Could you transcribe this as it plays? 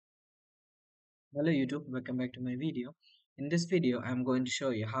Hello YouTube, welcome back to my video. In this video, I'm going to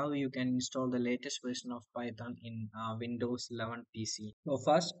show you how you can install the latest version of Python in Windows 11 PC. So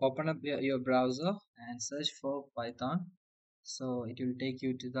first, open up your browser and search for Python. So it will take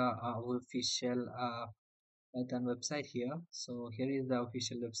you to the official Python website here. So here is the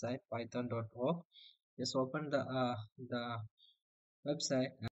official website, python.org. Just open the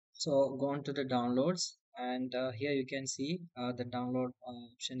website. So go on to the downloads, and here you can see the download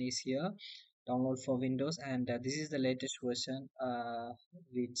option is here, download for Windows, and this is the latest version,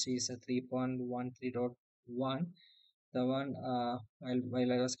 which is a 3.13.1. The one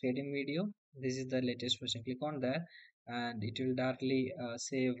while I was creating video, this is the latest version. Click on that and it will directly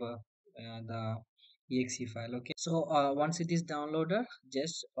save the exe file. Okay, so once it is downloaded,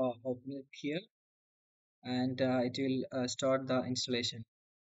 just open it here, and it will start the installation.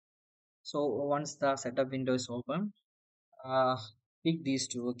 So once the setup window is open, uh, pick these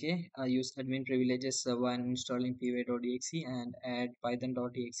two. Okay, use admin privileges when installing py.exe and add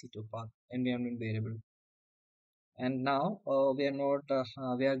python.exe to path environment variable. And now we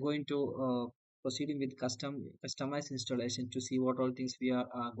are going to proceeding with customized installation to see what all things we are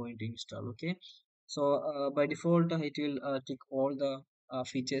going to install. Okay, so by default it will tick all the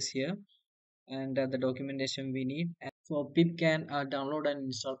features here and the documentation we need. So pip can download and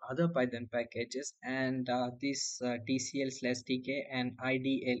install other Python packages, and this tcl/tk and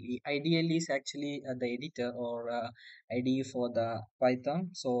IDLE. IDLE is actually the editor or IDE for the Python.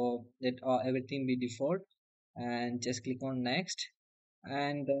 So that everything be default, and just click on next.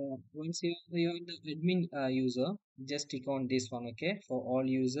 And once you're the admin user, just click on this one. Okay, for all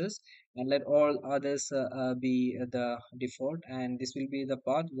users, and let all others be the default, and this will be the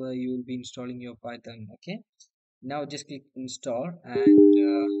path where you will be installing your Python. Okay, now just click install, and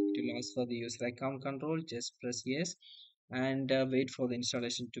it will ask for the user account control. Just press yes, and wait for the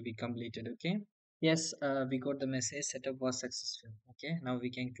installation to be completed. Okay, yes, we got the message setup was successful. Okay, now we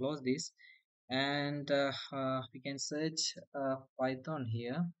can close this, and we can search Python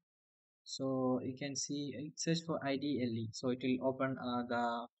here. So you can see search for IDLE, so it will open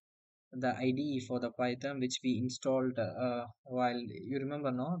the IDE for the Python which we installed while you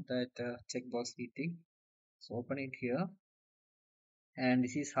remember no that checkbox we tick. So open it here, and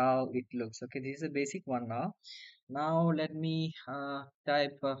this is how it looks. Okay, this is a basic one. Now let me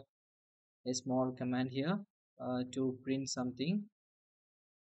type a small command here to print something.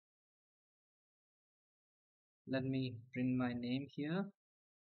 Let me print my name here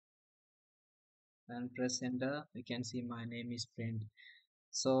and press enter. You can see my name is print.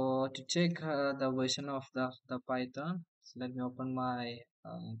 So to check the version of the Python, so let me open my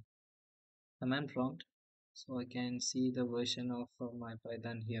command prompt, so I can see the version of my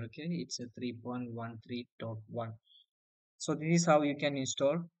Python here. Okay, it's a 3.13.1. so this is how you can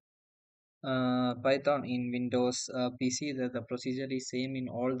install Python in Windows PC. The procedure is same in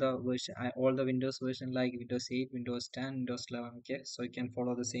all the version, all the Windows version like Windows 8, Windows 10, Windows 11. Okay, so you can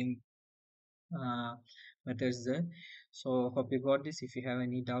follow the same uh, methods there. So hope you got this. If you have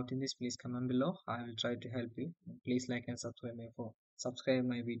any doubt in this, please comment below. I will try to help you. Please like and subscribe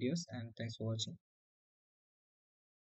my videos, and thanks for watching.